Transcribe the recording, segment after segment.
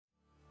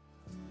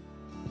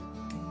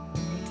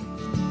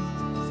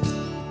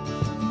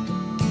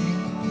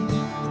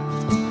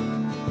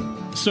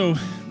So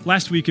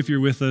last week, if you're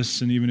with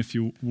us, and even if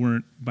you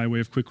weren't, by way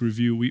of quick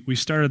review, we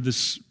started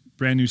this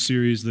brand new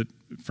series that,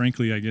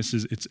 frankly, I guess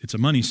it's a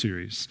money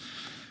series.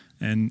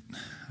 And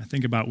I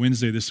think about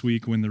Wednesday this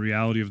week when the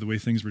reality of the way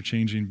things were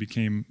changing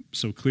became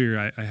so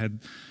clear. I had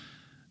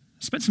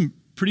spent some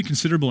pretty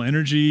considerable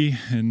energy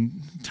and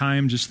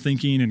time just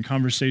thinking and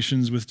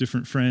conversations with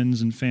different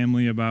friends and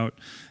family about,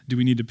 do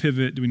we need to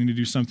pivot? Do we need to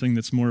do something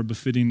that's more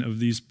befitting of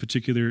these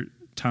particular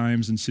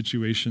times and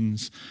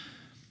situations?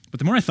 But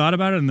the more I thought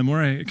about it and the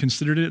more I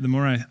considered it, the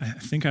more I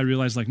think I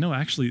realized, no,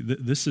 actually,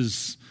 this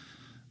is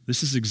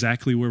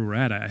exactly where we're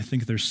at. I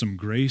think there's some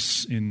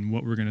grace in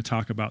what we're going to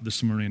talk about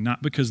this morning,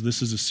 not because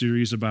this is a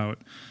series about,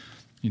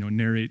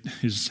 narrate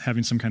is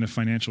having some kind of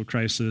financial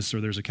crisis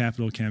or there's a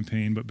capital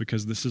campaign, but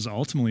because this is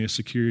ultimately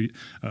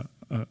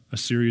a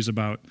series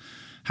about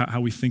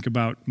how we think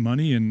about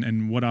money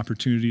and what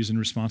opportunities and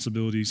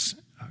responsibilities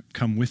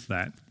come with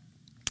that.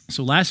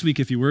 So last week,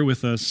 if you were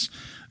with us,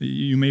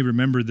 you may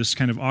remember this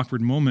kind of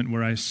awkward moment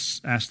where I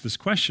asked this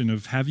question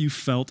of, have you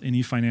felt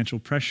any financial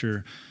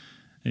pressure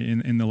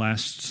in the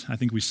last, I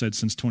think we said,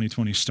 since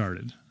 2020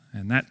 started?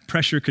 And that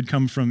pressure could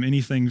come from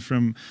anything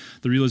from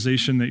the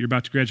realization that you're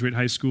about to graduate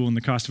high school and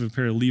the cost of a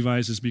pair of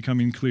Levi's is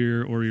becoming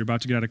clear, or you're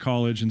about to get out of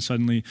college and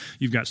suddenly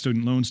you've got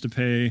student loans to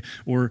pay,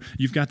 or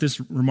you've got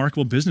this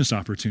remarkable business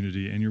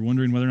opportunity and you're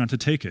wondering whether or not to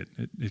take it.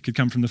 It could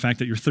come from the fact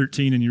that you're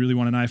 13 and you really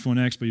want an iPhone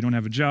X but you don't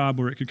have a job,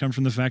 or it could come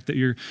from the fact that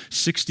you're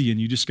 60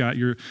 and you just got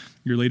your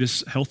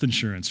latest health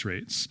insurance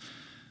rates.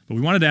 But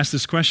we wanted to ask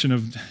this question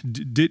of,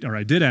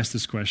 I did ask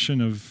this question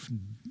of,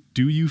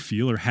 do you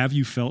feel or have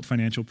you felt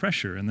financial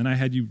pressure? And then I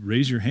had you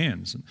raise your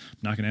hands. I'm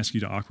not going to ask you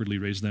to awkwardly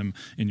raise them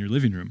in your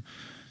living room.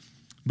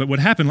 But what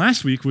happened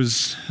last week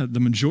was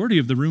the majority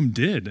of the room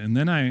did. And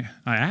then I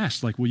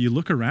asked, will you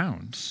look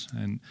around?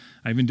 And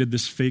I even did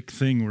this fake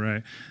thing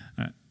where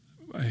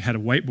I had a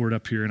whiteboard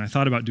up here, and I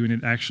thought about doing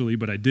it actually,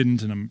 but I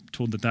didn't, and I'm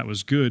told that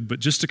was good. But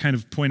just to kind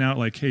of point out,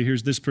 hey,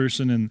 here's this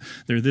person, and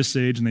they're this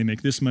age, and they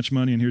make this much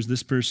money, and here's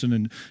this person,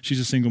 and she's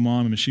a single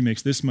mom, and she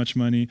makes this much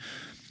money.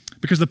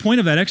 Because the point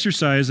of that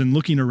exercise and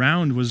looking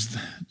around was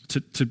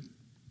to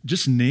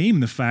just name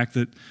the fact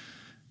that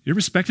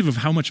irrespective of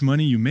how much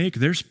money you make,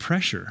 there's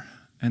pressure.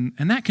 And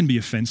that can be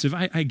offensive.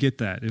 I get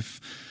that.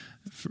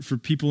 For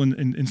people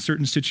in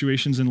certain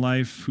situations in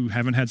life who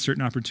haven't had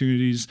certain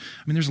opportunities,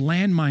 there's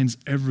landmines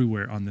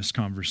everywhere on this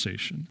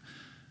conversation.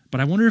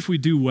 But I wonder if we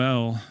do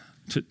well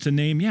to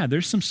name,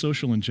 there's some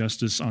social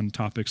injustice on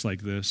topics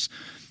like this,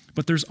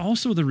 but there's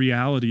also the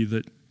reality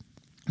that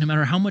no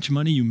matter how much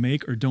money you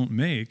make or don't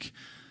make,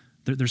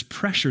 there's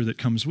pressure that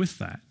comes with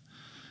that.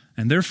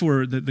 And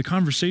therefore, the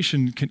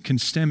conversation can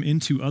stem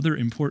into other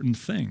important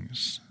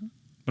things.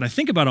 But I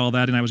think about all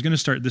that, and I was going to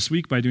start this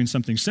week by doing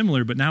something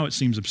similar, but now it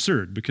seems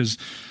absurd, because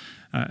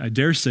I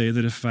dare say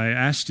that if I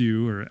asked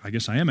you, or I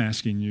guess I am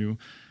asking you,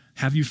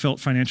 have you felt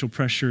financial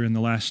pressure in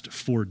the last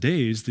 4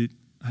 days, that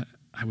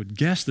I would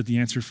guess that the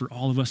answer for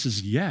all of us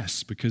is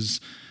yes, because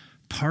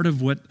part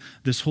of what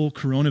this whole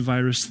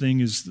coronavirus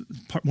thing is,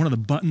 one of the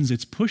buttons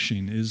it's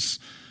pushing is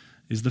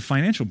the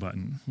financial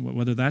button,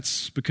 whether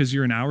that's because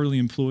you're an hourly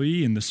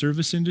employee in the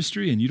service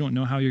industry and you don't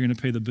know how you're going to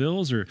pay the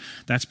bills, or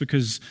that's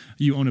because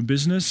you own a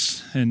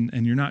business and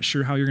you're not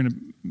sure how you're going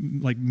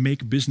to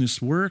make business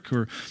work,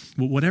 or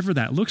whatever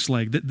that looks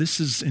like.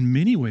 This is, in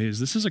many ways,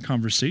 this is a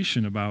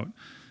conversation about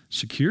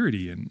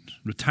security and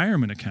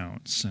retirement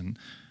accounts and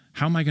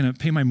how am I going to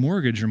pay my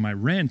mortgage or my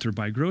rent or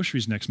buy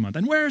groceries next month,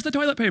 and where's the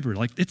toilet paper?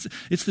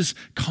 It's this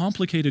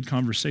complicated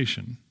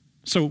conversation.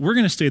 So we're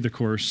going to stay the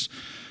course.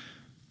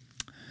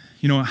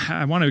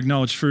 I want to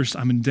acknowledge first,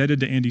 I'm indebted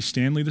to Andy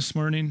Stanley this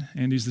morning.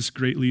 Andy's this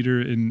great leader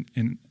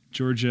in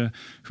Georgia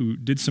who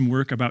did some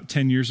work about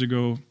 10 years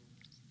ago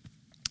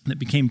that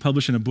became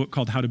published in a book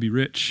called How to Be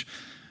Rich.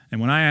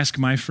 And when I ask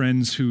my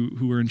friends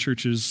who are in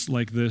churches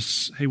like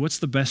this, hey, what's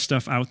the best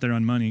stuff out there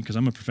on money? Because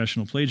I'm a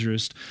professional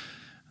plagiarist.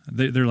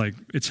 They're like,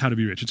 it's How to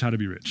Be Rich. It's How to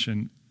Be Rich.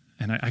 And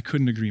I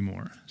couldn't agree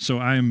more. So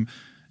I am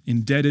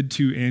indebted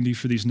to Andy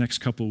for these next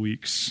couple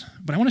weeks.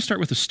 But I want to start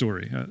with a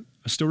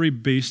story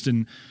based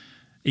in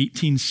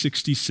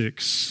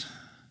 1866,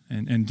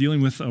 and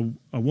dealing with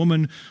a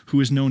woman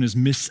who is known as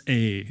Miss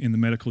A in the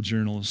medical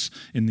journals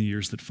in the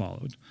years that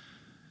followed.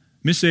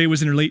 Miss A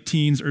was in her late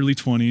teens, early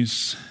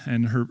 20s,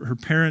 and her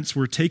parents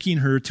were taking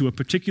her to a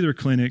particular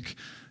clinic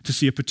to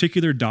see a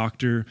particular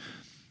doctor,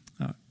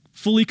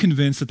 fully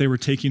convinced that they were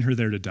taking her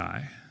there to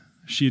die.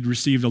 She had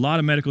received a lot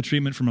of medical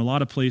treatment from a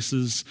lot of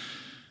places,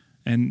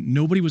 and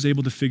nobody was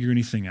able to figure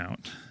anything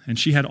out. And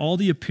she had all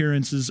the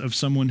appearances of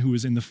someone who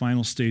was in the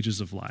final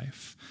stages of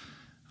life.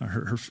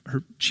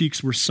 Her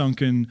cheeks were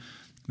sunken.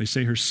 They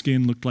say her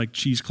skin looked like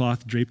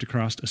cheesecloth draped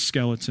across a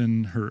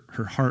skeleton.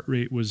 Her heart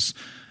rate was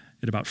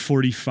at about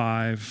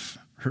 45.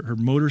 Her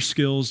motor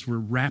skills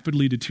were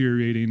rapidly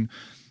deteriorating.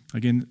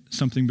 Again,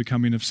 something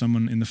becoming of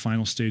someone in the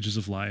final stages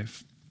of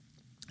life.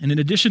 And in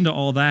addition to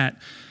all that,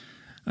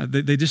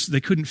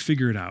 they couldn't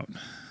figure it out.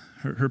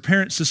 Her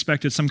parents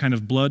suspected some kind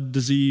of blood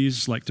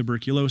disease like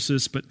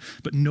tuberculosis, but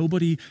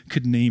nobody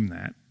could name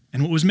that.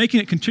 And what was making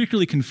it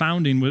particularly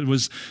confounding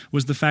was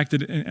the fact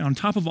that on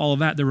top of all of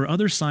that, there were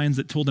other signs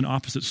that told an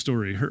opposite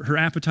story. Her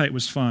appetite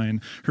was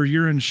fine. Her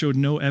urine showed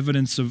no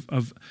evidence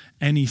of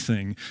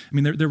anything. I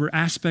mean, there were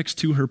aspects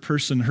to her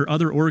person. Her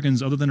other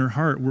organs, other than her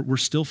heart, were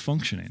still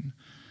functioning.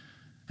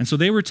 And so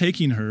they were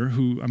taking her,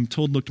 who I'm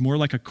told looked more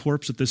like a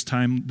corpse at this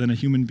time than a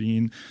human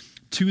being,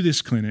 to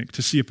this clinic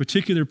to see a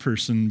particular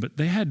person, but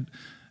they had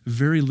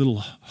very little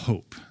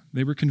hope.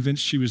 They were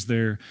convinced she was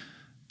there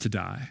to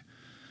die.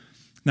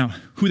 Now,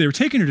 who they were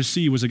taking her to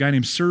see was a guy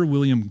named Sir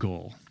William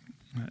Gull.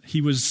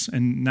 He was,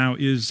 and now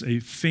is, a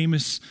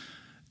famous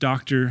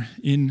doctor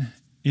in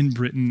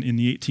Britain in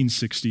the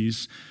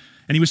 1860s.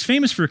 And he was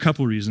famous for a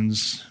couple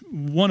reasons.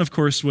 One, of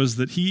course, was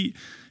that he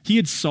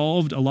had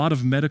solved a lot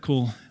of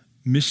medical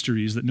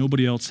mysteries that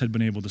nobody else had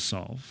been able to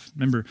solve.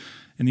 Remember,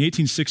 in the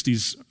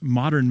 1860s,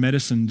 modern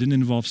medicine didn't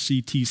involve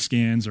CT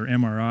scans or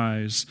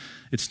MRIs.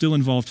 It still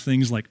involved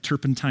things like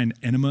turpentine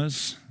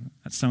enemas.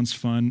 That sounds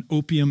fun.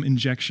 Opium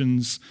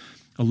injections,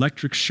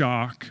 electric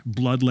shock,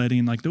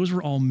 bloodletting, like those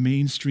were all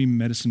mainstream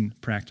medicine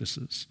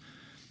practices.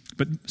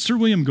 But Sir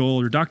William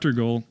Gull, or Dr.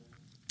 Gull,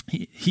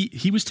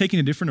 he was taking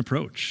a different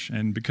approach,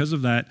 and because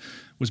of that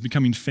was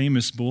becoming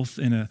famous both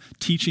in a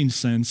teaching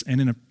sense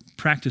and in a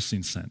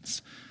practicing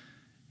sense.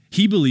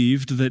 He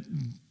believed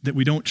that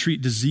we don't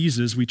treat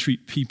diseases, we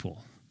treat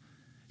people.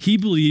 He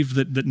believed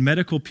that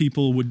medical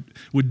people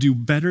would do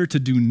better to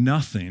do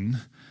nothing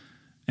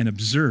and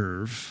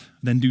observe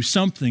than do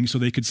something so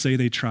they could say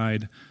they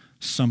tried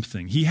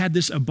something. He had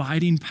this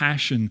abiding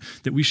passion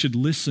that we should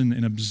listen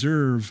and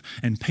observe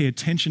and pay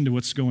attention to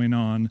what's going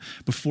on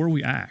before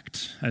we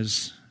act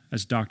as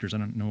doctors. I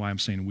don't know why I'm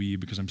saying we,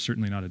 because I'm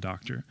certainly not a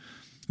doctor.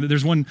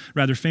 There's one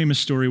rather famous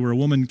story where a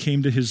woman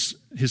came to his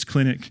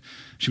clinic.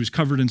 She was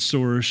covered in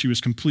sores. She was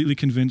completely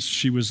convinced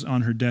she was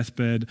on her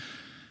deathbed.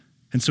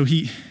 And so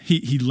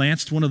he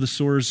lanced one of the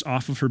sores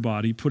off of her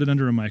body, put it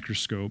under a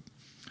microscope,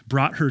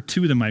 brought her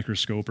to the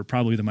microscope, or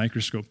probably the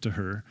microscope to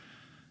her,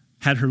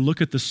 had her look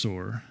at the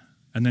sore,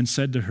 and then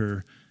said to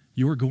her,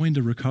 "You're going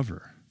to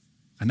recover."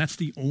 And that's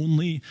the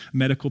only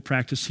medical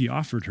practice he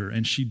offered her,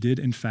 and she did,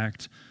 in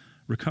fact,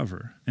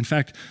 recover. In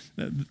fact,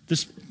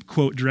 this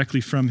quote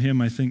directly from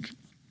him, I think,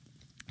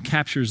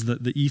 captures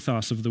the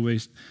ethos of the way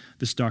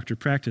this doctor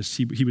practiced.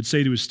 He would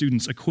say to his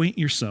students, "Acquaint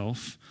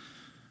yourself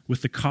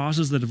with the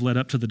causes that have led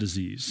up to the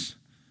disease.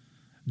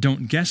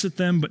 Don't guess at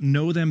them, but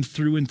know them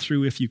through and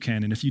through if you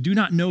can. And if you do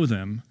not know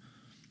them,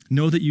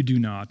 know that you do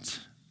not,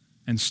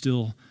 and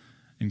still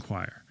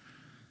inquire."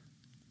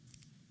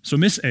 So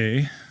Miss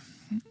A,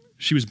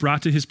 she was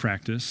brought to his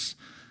practice,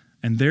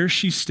 and there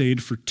she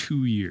stayed for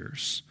 2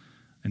 years.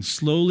 And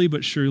slowly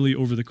but surely,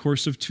 over the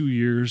course of 2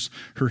 years,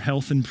 her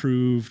health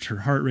improved, her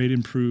heart rate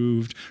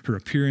improved, her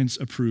appearance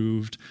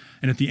improved.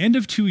 And at the end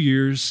of 2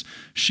 years,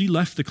 she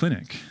left the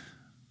clinic,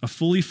 a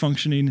fully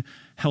functioning,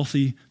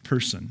 healthy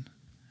person.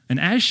 And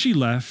as she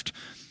left,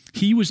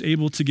 he was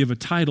able to give a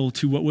title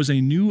to what was a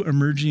new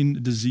emerging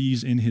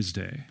disease in his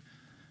day.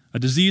 A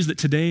disease that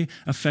today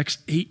affects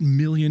 8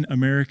 million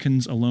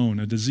Americans alone.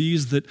 A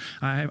disease that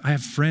I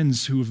have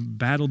friends who have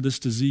battled this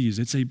disease.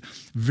 It's a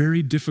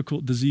very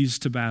difficult disease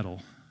to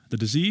battle. The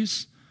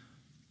disease?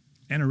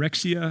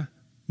 Anorexia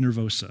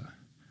nervosa.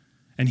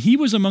 And he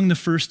was among the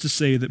first to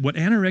say that what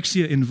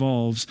anorexia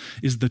involves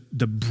is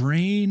the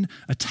brain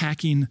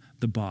attacking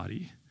the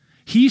body.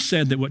 He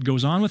said that what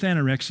goes on with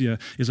anorexia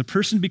is a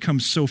person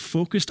becomes so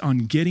focused on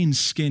getting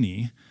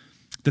skinny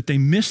that they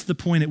miss the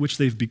point at which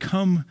they've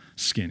become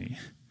skinny.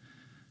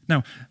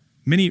 Now,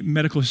 many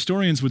medical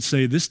historians would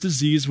say this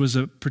disease was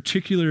a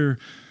particular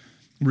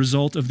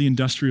result of the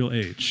industrial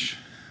age.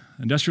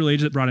 Industrial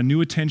age that brought a new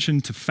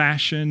attention to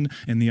fashion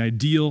and the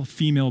ideal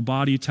female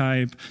body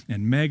type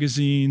and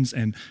magazines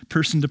and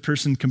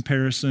person-to-person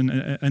comparison,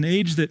 an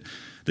age that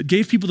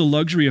gave people the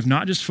luxury of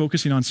not just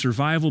focusing on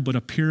survival, but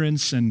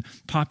appearance and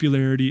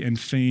popularity and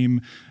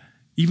fame,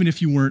 even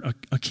if you weren't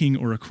a king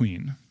or a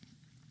queen.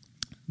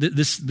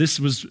 This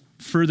was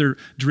further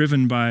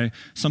driven by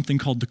something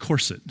called the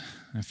corset.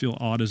 I feel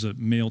odd as a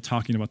male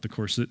talking about the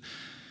corset,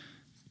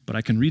 but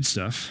I can read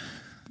stuff.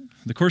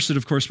 The corset,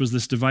 of course, was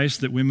this device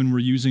that women were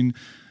using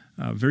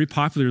very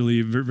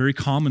popularly, very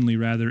commonly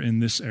rather, in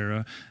this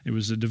era. It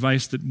was a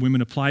device that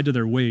women applied to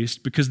their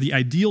waist because the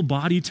ideal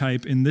body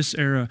type in this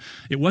era,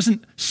 it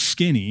wasn't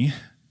skinny,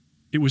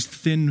 it was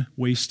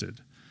thin-waisted.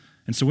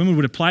 And so women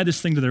would apply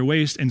this thing to their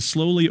waist and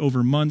slowly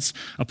over months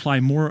apply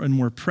more and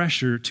more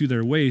pressure to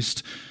their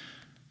waist,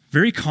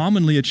 very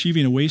commonly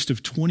achieving a waist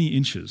of 20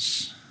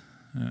 inches.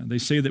 They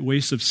say that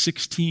waists of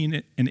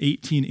 16 and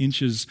 18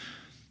 inches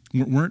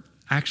weren't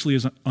actually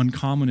as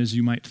uncommon as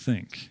you might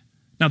think.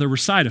 Now, there were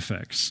side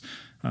effects,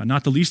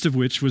 not the least of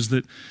which was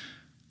that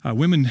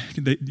women,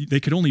 they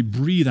could only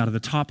breathe out of the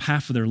top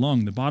half of their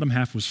lung. The bottom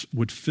half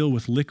would fill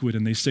with liquid,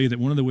 and they say that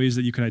one of the ways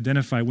that you could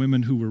identify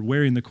women who were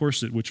wearing the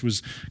corset, which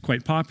was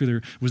quite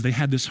popular, was they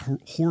had this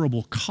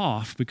horrible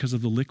cough because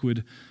of the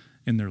liquid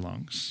in their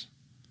lungs.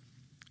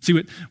 See,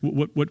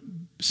 what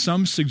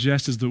some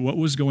suggest is that what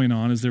was going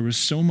on is there was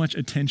so much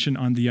attention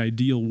on the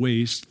ideal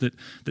waist that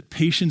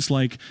patients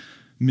like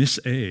Miss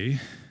A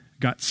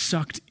got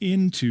sucked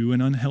into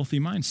an unhealthy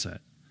mindset.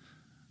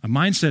 A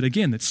mindset,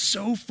 again, that's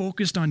so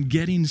focused on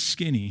getting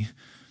skinny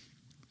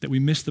that we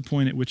miss the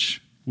point at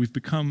which we've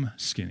become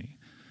skinny.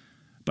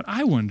 But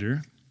I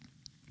wonder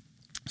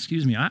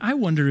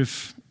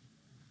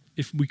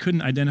if we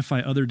couldn't identify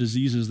other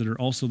diseases that are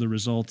also the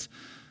result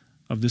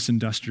of this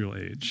industrial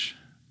age.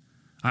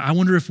 I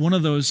wonder if one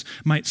of those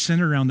might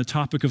center around the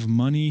topic of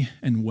money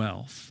and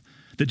wealth.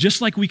 That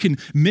just like we can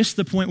miss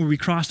the point where we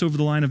crossed over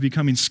the line of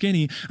becoming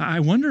skinny, I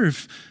wonder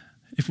if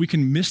we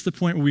can miss the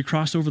point where we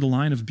cross over the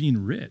line of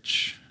being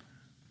rich.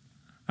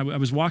 I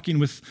was walking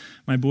with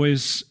my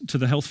boys to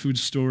the health food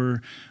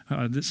store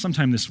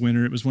sometime this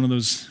winter. It was one of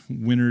those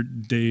winter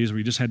days where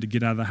you just had to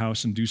get out of the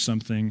house and do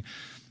something.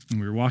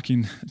 And we were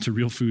walking to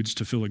Real Foods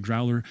to fill a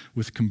growler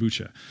with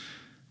kombucha.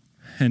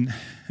 And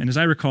as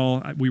I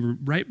recall, we were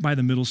right by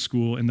the middle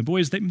school, and the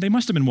boys, they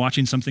must have been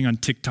watching something on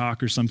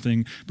TikTok or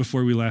something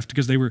before we left,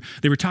 because they were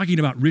talking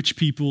about rich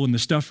people and the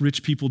stuff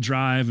rich people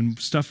drive and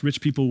stuff rich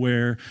people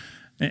wear.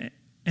 And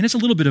it's a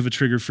little bit of a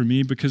trigger for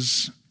me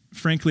because,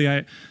 frankly,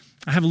 I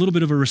have a little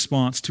bit of a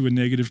response to a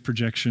negative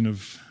projection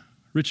of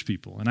rich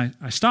people. And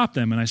I stopped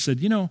them and I said,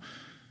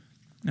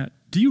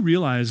 do you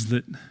realize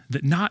that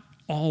not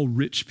all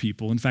rich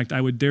people, in fact,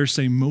 I would dare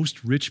say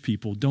most rich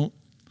people, don't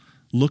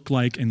look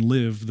like and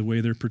live the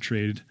way they're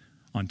portrayed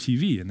on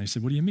TV? And they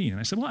said, what do you mean? And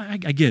I said, well, I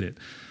get it.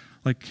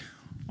 Like,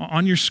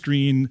 on your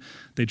screen,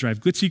 they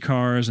drive glitzy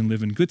cars and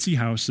live in glitzy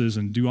houses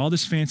and do all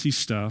this fancy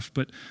stuff,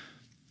 but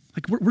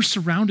like we're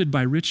surrounded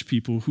by rich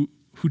people who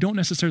don't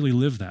necessarily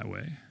live that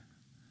way.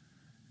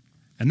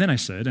 And then I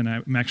said, and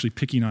I'm actually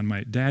picking on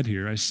my dad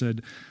here, I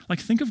said, like,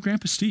 think of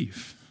Grandpa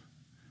Steve.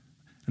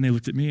 And they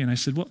looked at me and I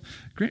said, well,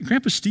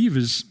 Grandpa Steve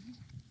is,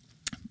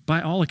 by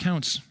all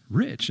accounts,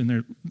 rich.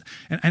 And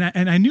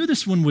I knew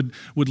this one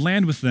would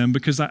land with them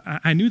because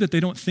I knew that they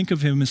don't think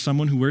of him as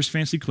someone who wears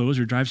fancy clothes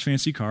or drives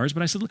fancy cars.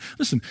 But I said,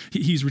 listen,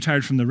 he's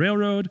retired from the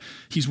railroad.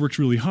 He's worked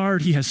really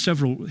hard. He has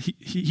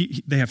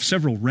they have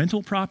several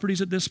rental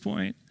properties at this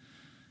point.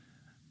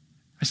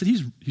 I said,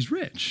 he's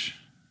rich.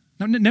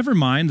 Now, never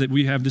mind that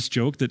we have this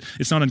joke that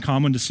it's not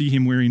uncommon to see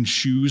him wearing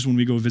shoes when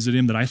we go visit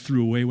him that I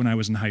threw away when I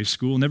was in high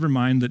school. Never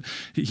mind that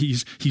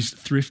he's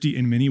thrifty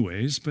in many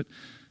ways, but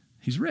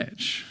he's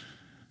rich.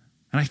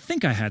 And I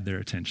think I had their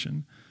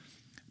attention.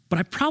 But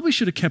I probably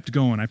should have kept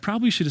going. I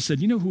probably should have said,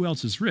 you know who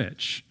else is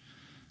rich?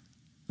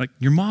 Like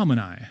your mom and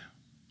I.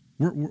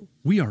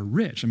 We are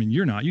rich. I mean,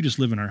 you're not. You just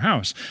live in our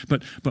house.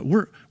 But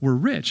we're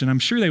rich. And I'm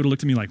sure they would have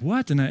looked at me like,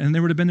 what? And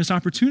there would have been this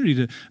opportunity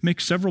to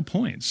make several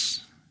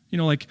points.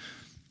 Like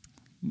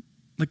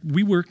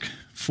we work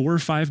 4 or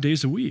 5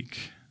 days a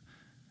week.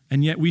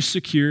 And yet we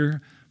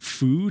secure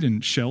food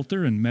and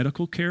shelter and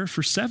medical care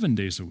for 7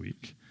 days a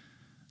week.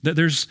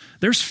 There's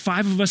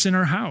 5 of us in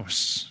our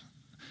house,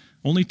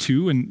 only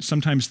 2 and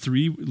sometimes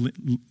 3,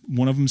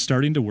 one of them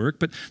starting to work,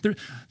 but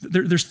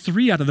there's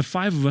 3 out of the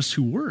 5 of us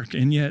who work,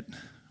 and yet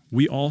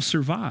we all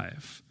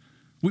survive.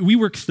 We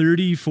work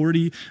 30,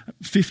 40,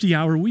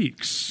 50-hour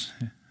weeks,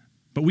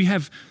 but we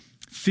have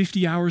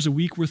 50 hours a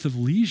week worth of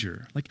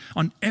leisure. Like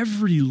on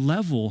every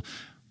level,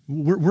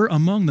 we're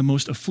among the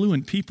most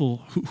affluent people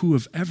who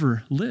have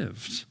ever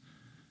lived.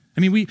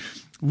 I mean,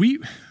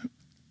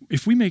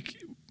 if we make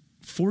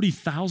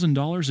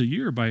 $40,000 a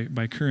year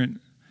by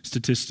current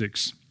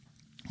statistics,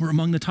 we're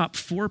among the top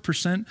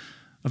 4%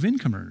 of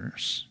income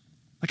earners.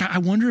 Like, I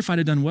wonder if I'd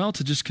have done well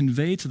to just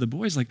convey to the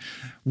boys, like,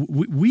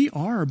 we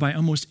are, by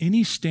almost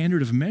any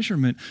standard of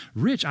measurement,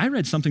 rich. I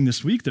read something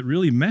this week that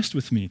really messed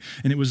with me,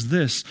 and it was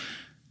this,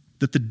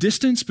 that the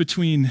distance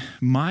between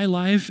my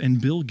life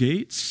and Bill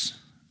Gates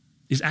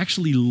is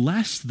actually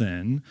less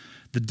than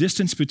the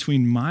distance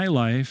between my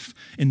life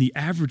and the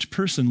average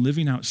person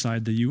living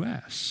outside the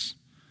U.S.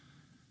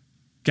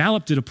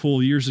 Gallup did a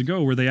poll years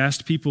ago where they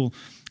asked people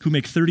who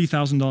make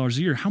 $30,000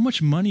 a year, how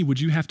much money would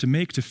you have to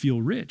make to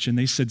feel rich? And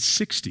they said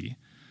 60.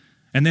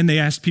 And then they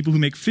asked people who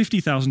make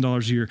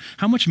 $50,000 a year,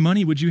 how much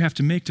money would you have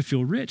to make to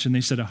feel rich? And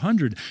they said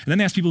 100. And then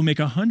they asked people who make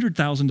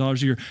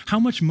 $100,000 a year, how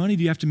much money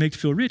do you have to make to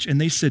feel rich?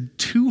 And they said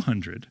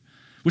 200,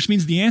 which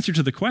means the answer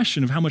to the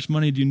question of how much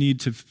money do you need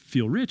to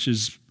feel rich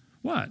is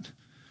what?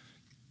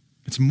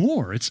 It's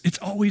more. It's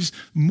always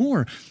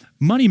more.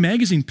 Money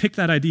Magazine picked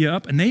that idea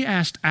up, and they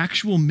asked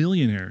actual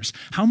millionaires,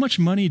 how much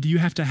money do you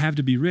have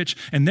to be rich?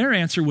 And their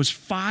answer was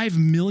 $5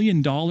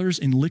 million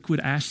in liquid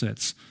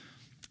assets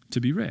to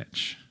be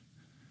rich.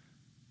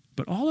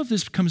 But all of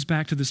this comes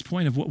back to this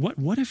point of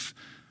what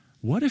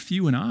if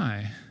you and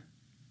I,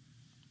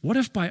 what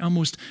if by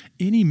almost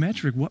any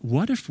metric,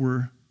 what if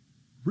we're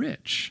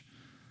rich?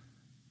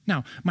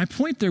 Now, my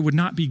point there would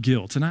not be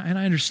guilt, and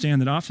I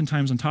understand that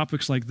oftentimes on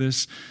topics like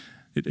this,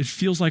 it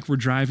feels like we're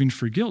driving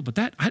for guilt, but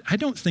I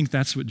don't think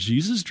that's what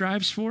Jesus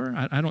drives for.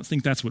 I don't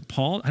think that's what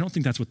I don't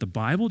think that's what the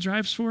Bible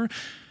drives for.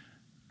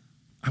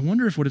 I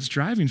wonder if what it's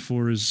driving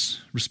for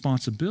is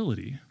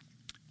responsibility,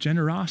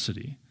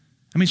 generosity.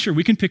 I mean, sure,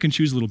 we can pick and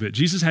choose a little bit.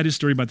 Jesus had his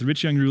story about the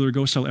rich young ruler,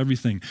 go sell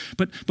everything.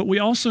 But we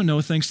also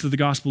know, thanks to the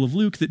Gospel of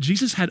Luke, that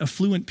Jesus had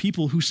affluent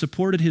people who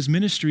supported his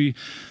ministry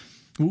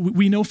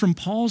We know from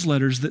Paul's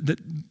letters that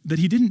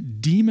he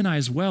didn't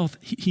demonize wealth.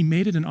 He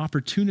made it an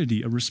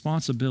opportunity, a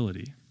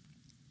responsibility.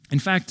 In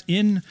fact,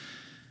 in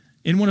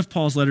one of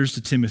Paul's letters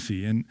to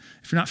Timothy, and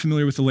if you're not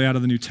familiar with the layout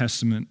of the New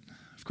Testament,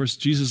 of course,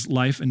 Jesus'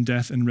 life and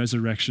death and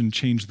resurrection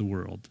changed the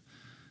world.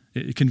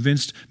 It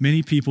convinced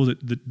many people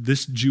that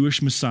this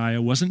Jewish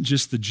Messiah wasn't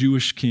just the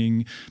Jewish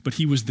king, but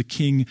he was the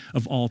king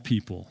of all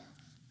people.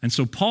 And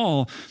so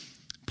Paul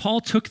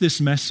took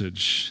this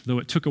message, though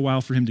it took a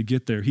while for him to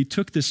get there. He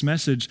took this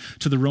message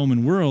to the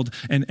Roman world,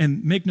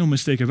 and make no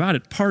mistake about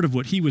it, part of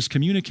what he was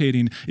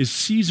communicating is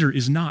Caesar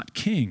is not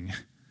king.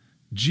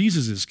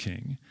 Jesus is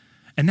king.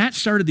 And that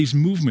started these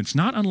movements,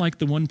 not unlike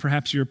the one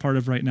perhaps you're a part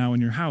of right now in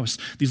your house.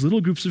 These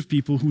little groups of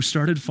people who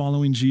started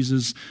following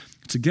Jesus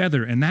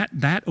together. And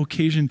that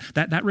occasion,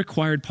 that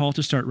required Paul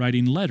to start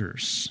writing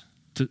letters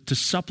to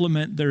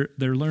supplement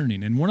their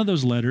learning. And one of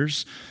those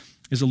letters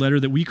is a letter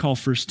that we call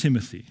 1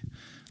 Timothy.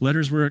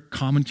 Letters were a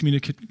common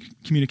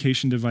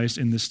communication device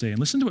in this day. And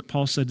listen to what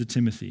Paul said to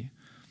Timothy.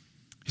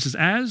 He says,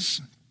 as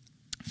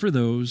for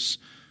those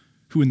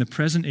who in the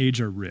present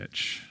age are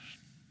rich.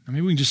 Now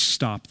maybe we can just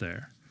stop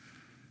there.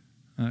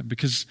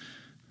 Because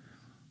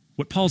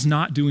what Paul's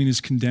not doing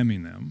is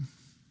condemning them,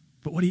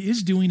 but what he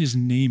is doing is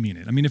naming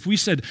it. I mean, if we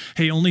said,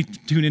 hey, only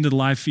tune into the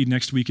live feed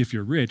next week if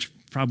you're rich,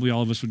 probably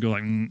all of us would go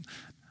like,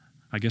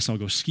 I guess I'll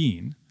go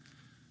skiing.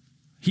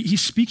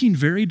 He's speaking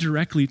very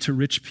directly to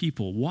rich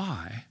people.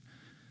 Why?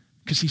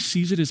 Because he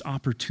sees it as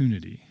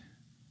opportunity.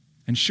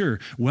 And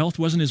sure, wealth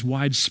wasn't as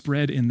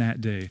widespread in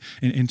that day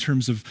in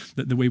terms of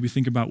the way we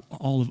think about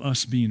all of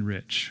us being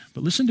rich.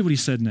 But listen to what he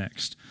said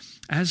next.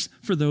 As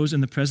for those in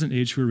the present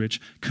age who are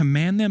rich,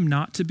 command them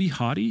not to be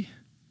haughty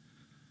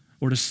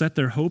or to set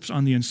their hopes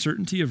on the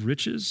uncertainty of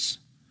riches,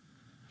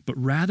 but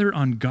rather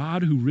on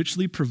God who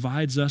richly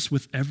provides us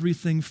with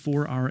everything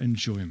for our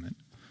enjoyment.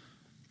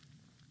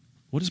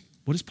 What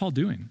is Paul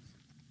doing?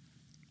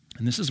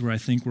 And this is where I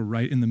think we're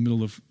right in the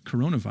middle of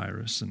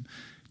coronavirus and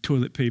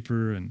toilet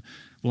paper and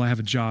will I have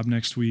a job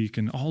next week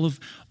and all of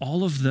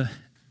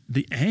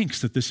the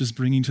angst that this is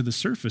bringing to the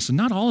surface, and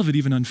not all of it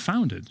even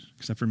unfounded,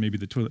 except for maybe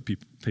the toilet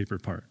paper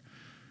part.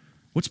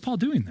 What's Paul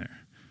doing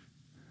there?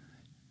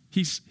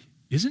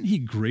 Isn't he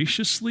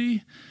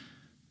graciously,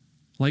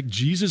 like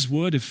Jesus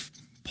would if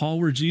Paul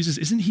were Jesus,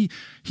 isn't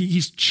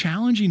he's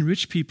challenging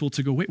rich people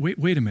to go,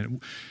 wait a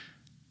minute,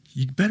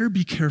 you better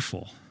be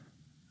careful.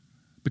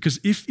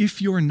 Because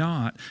if you're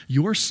not,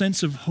 your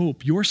sense of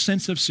hope, your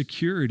sense of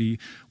security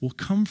will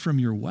come from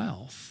your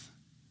wealth.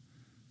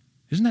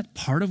 Isn't that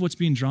part of what's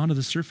being drawn to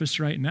the surface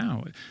right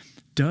now?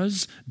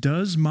 Does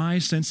my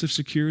sense of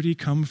security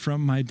come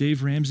from my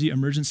Dave Ramsey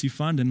emergency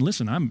fund? And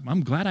listen,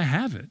 I'm glad I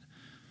have it.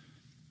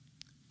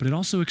 But it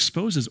also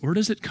exposes, or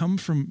does it come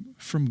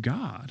from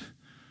God?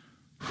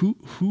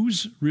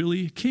 Who's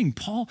really king?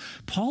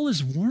 Paul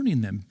is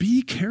warning them,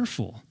 be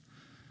careful,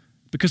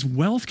 because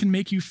wealth can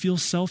make you feel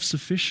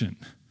self-sufficient.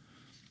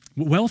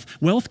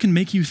 Wealth can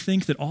make you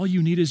think that all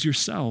you need is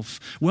yourself.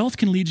 Wealth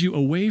can lead you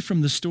away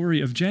from the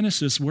story of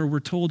Genesis, where we're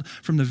told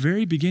from the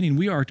very beginning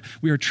we are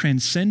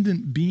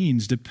transcendent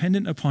beings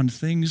dependent upon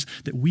things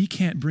that we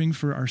can't bring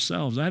for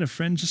ourselves. I had a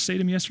friend just say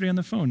to me yesterday on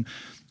the phone,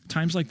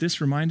 times like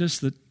this remind us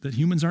that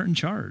humans aren't in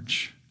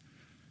charge,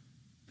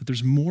 that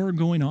there's more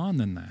going on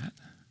than that.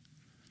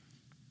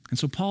 And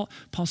so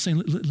Paul's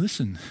saying,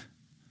 listen,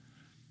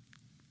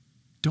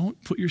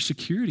 don't put your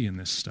security in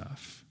this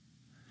stuff.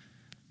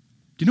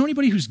 Do you know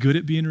anybody who's good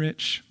at being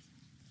rich?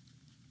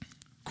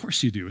 Of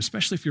course you do,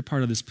 especially if you're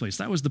part of this place.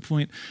 That was the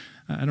point,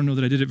 I don't know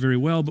that I did it very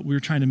well, but we were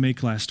trying to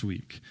make last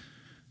week.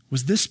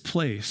 Was this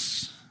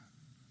place,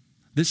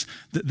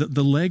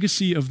 the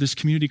legacy of this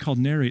community called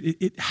Narrate,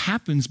 it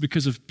happens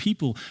because of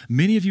people,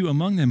 many of you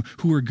among them,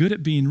 who are good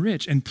at being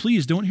rich. And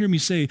please don't hear me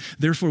say,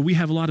 therefore we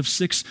have a lot of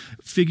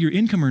six-figure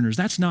income earners.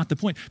 That's not the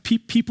point.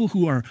 People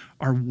who are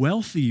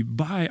wealthy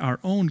by our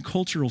own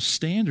cultural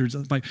standards,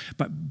 by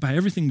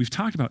everything we've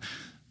talked about.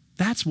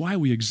 That's why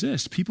we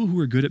exist, people who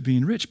are good at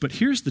being rich. But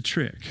here's the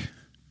trick.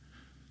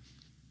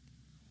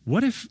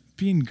 What if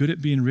being good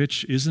at being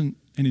rich isn't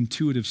an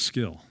intuitive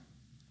skill?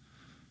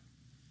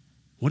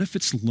 What if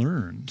it's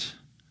learned?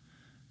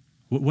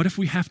 What if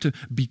we have to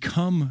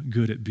become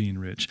good at being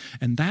rich?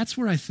 And that's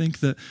where I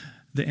think that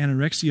the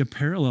anorexia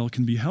parallel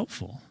can be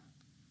helpful.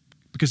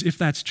 Because if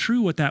that's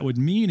true, what that would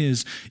mean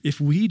is if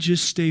we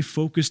just stay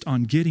focused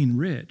on getting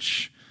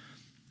rich,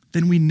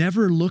 then we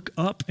never look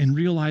up and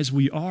realize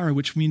we are,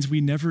 which means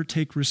we never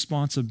take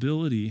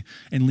responsibility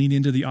and lean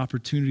into the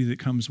opportunity that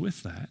comes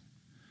with that.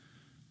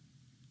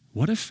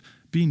 What if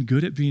being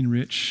good at being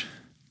rich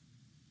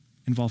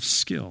involves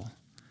skill?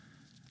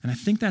 And I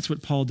think that's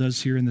what Paul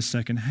does here in the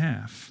second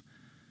half.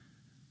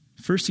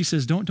 First he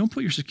says, don't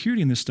put your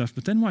security in this stuff,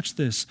 but then watch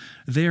this.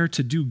 They are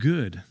to do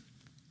good,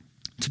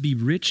 to be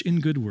rich in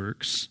good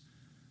works,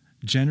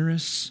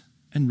 generous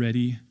and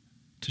ready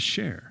to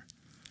share.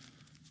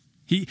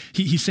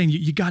 He's saying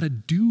you got to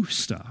do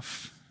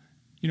stuff.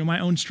 You know, my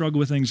own struggle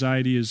with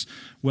anxiety is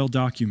well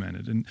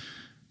documented. And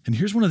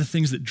here's one of the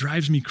things that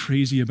drives me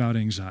crazy about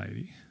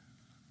anxiety.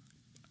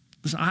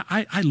 Listen,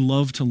 I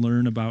love to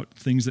learn about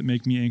things that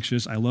make me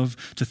anxious. I love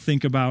to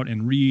think about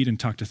and read and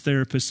talk to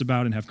therapists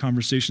about and have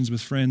conversations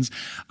with friends.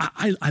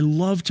 I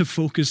love to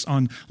focus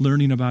on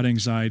learning about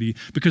anxiety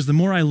because the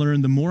more I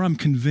learn, the more I'm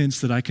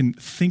convinced that I can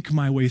think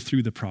my way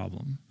through the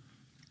problem.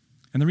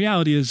 And the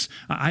reality is,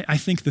 I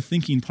think the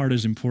thinking part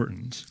is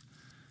important.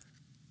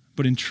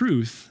 But in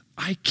truth,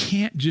 I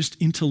can't just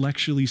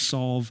intellectually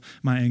solve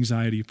my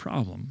anxiety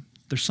problem.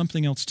 There's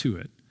something else to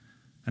it.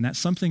 And that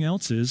something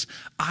else is,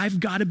 I've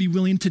got to be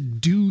willing to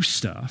do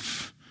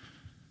stuff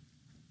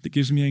that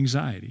gives me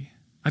anxiety.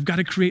 I've got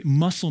to create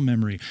muscle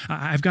memory.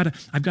 I've got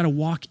to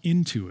walk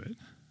into it.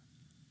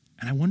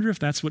 And I wonder if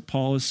that's what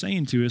Paul is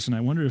saying to us, and I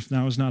wonder if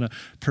now is not a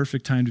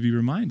perfect time to be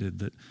reminded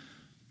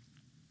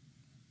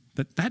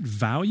that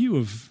value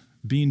of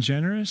being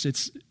generous,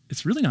 it's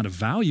really not a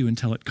value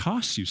until it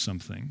costs you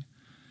something.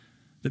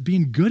 That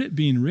being good at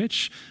being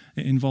rich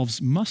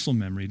involves muscle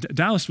memory.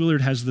 Dallas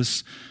Willard has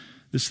this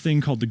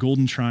thing called the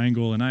Golden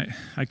Triangle, and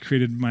I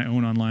created my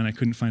own online. I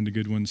couldn't find a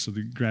good one, so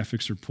the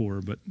graphics are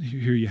poor, but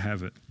here you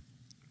have it.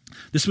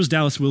 This was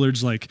Dallas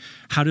Willard's,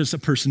 how does a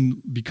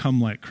person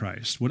become like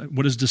Christ?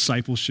 What does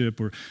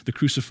discipleship or the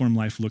cruciform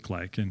life look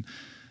like? And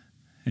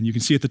you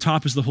can see at the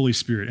top is the Holy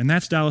Spirit. And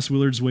that's Dallas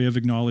Willard's way of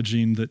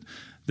acknowledging that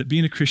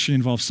being a Christian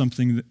involves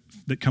something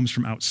that comes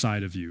from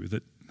outside of you.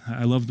 That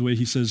I love the way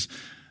he says,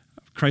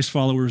 Christ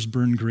followers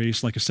burn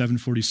grace like a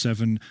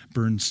 747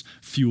 burns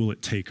fuel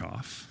at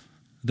takeoff.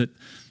 That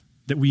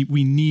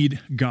we need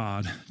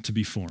God to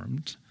be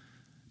formed.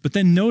 But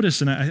then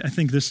notice, and I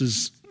think this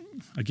is,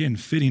 again,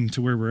 fitting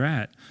to where we're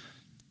at,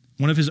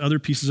 one of his other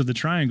pieces of the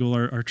triangle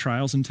are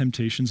trials and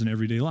temptations in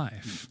everyday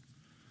life.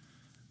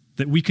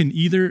 That we can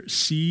either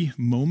see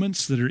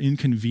moments that are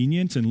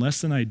inconvenient and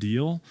less than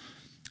ideal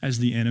as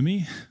the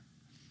enemy,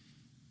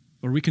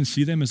 or we can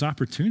see them as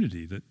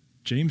opportunity. That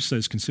James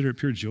says, consider it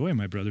pure joy,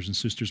 my brothers and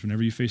sisters,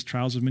 whenever you face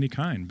trials of many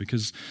kind,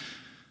 because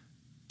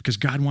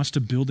God wants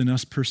to build in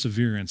us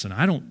perseverance. And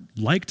I don't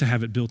like to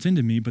have it built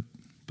into me, but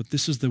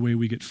this is the way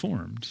we get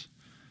formed.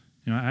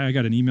 I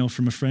got an email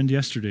from a friend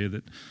yesterday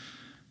that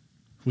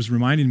was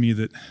reminding me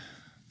that,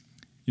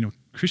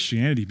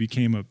 Christianity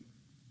became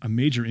a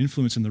major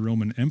influence in the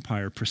Roman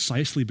Empire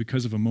precisely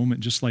because of a moment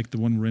just like the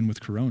one we're in with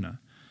Corona.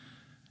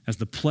 As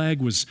the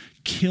plague was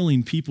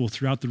killing people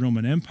throughout the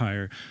Roman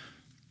Empire,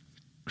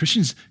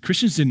 Christians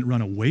didn't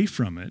run away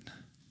from it.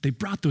 They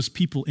brought those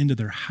people into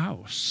their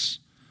house.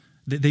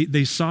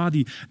 They saw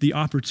the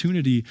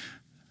opportunity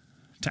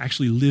to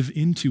actually live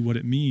into what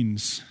it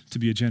means to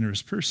be a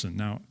generous person.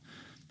 Now,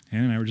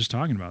 Hannah and I were just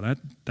talking about that.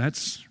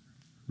 That's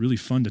really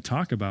fun to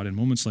talk about. In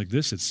moments like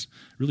this, it's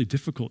really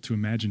difficult to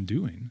imagine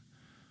doing.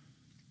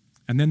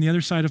 And then the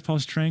other side of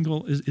Paul's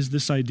triangle is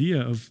this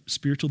idea of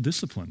spiritual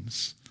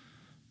disciplines,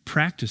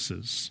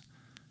 practices,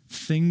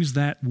 things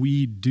that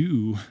we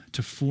do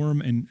to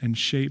form and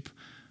shape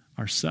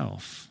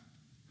ourselves.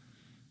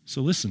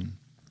 So listen,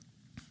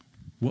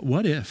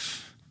 what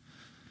if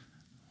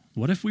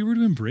we were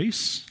to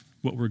embrace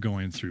what we're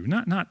going through?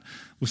 Not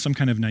with some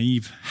kind of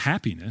naive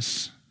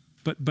happiness,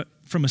 but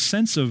from a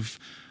sense of,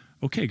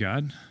 okay,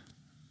 God,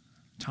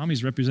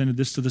 Tommy's represented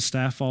this to the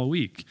staff all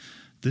week.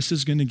 This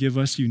is going to give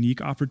us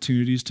unique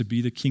opportunities to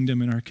be the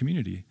kingdom in our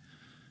community.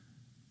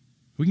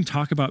 We can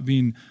talk about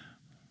being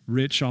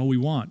rich all we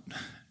want.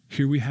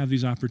 Here we have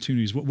these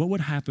opportunities. What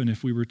would happen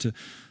if we were to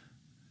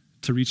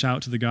reach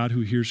out to the God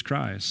who hears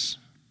cries?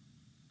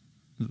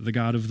 The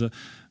God of the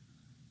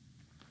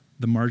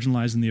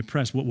marginalized and the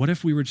oppressed. What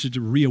if we were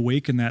to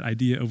reawaken that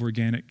idea of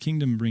organic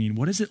kingdom bringing?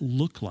 What does it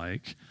look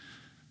like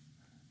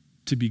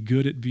to be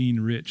good at being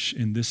rich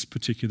in this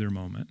particular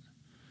moment?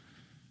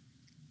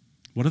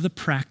 What are the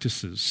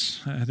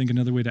practices? I think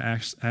another way to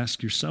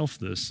ask yourself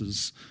this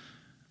is,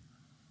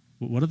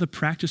 what are the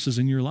practices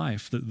in your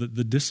life,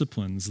 the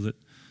disciplines that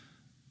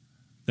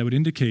would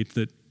indicate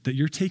that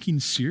you're taking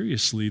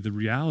seriously the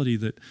reality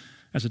that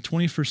as a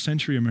 21st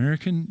century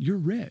American, you're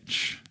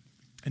rich.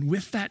 And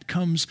with that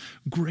comes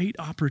great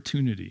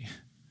opportunity.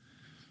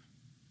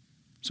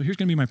 So here's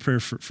going to be my prayer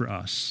for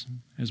us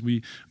as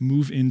we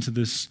move into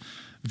this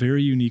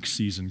very unique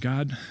season.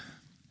 God,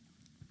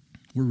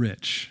 we're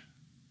rich.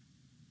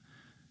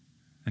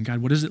 And God,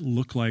 what does it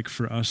look like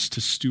for us to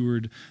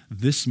steward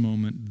this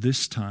moment,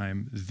 this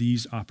time,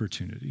 these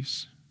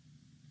opportunities?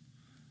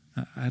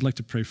 I'd like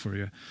to pray for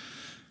you.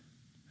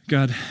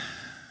 God,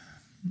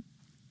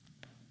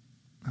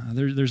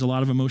 there's a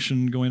lot of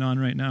emotion going on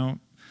right now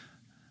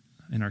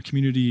in our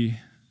community,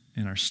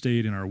 in our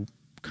state, in our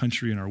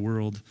country, in our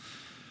world.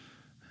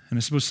 And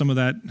I suppose some of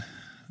that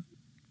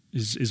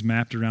is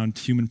mapped around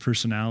human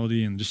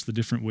personality and just the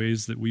different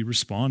ways that we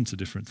respond to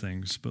different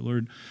things. But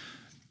Lord,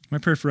 my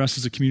prayer for us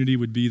as a community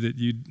would be that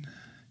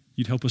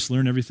you'd help us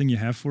learn everything you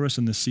have for us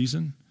in this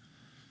season,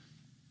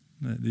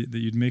 that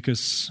you'd make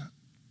us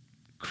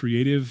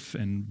creative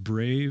and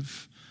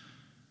brave,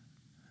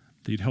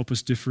 that you'd help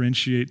us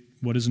differentiate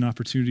what is an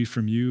opportunity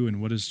from you and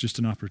what is just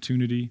an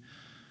opportunity.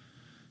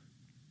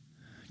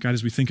 God,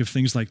 as we think of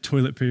things like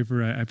toilet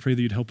paper, I pray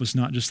that you'd help us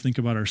not just think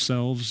about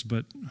ourselves,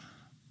 but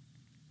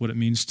what it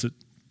means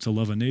to to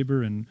love a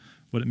neighbor and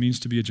what it means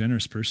to be a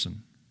generous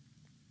person.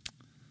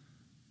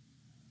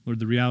 Lord,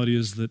 the reality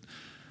is that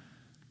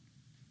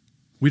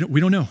we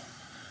don't know.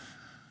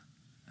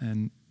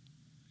 And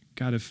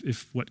God,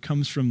 if what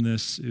comes from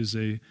this is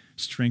a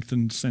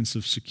strengthened sense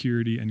of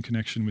security and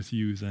connection with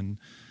you, then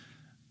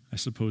I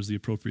suppose the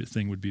appropriate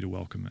thing would be to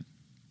welcome it.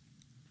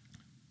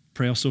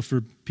 Pray also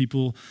for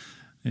people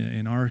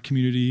in our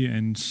community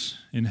and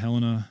in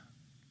Helena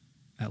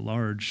at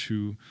large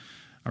who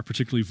are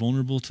particularly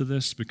vulnerable to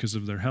this because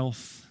of their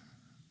health.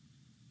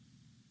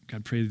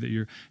 God, pray that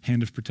your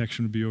hand of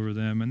protection would be over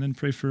them. And then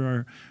pray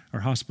for our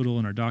hospital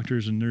and our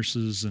doctors and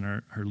nurses and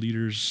our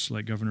leaders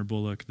like Governor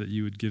Bullock, that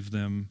you would give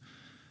them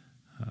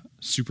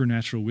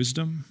supernatural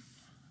wisdom,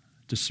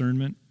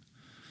 discernment,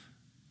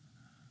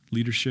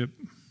 leadership,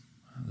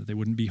 that they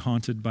wouldn't be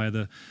haunted by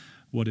the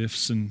what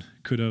ifs and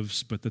could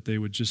haves, but that they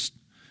would just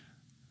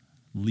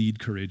lead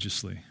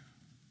courageously.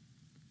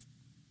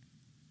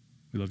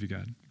 We love you,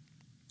 God.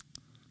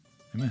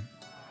 Amen.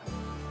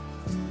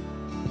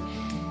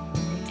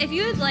 If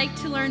you would like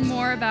to learn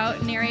more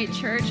about Narrate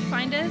Church,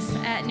 find us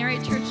at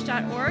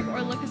narratechurch.org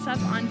or look us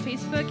up on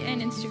Facebook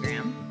and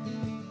Instagram.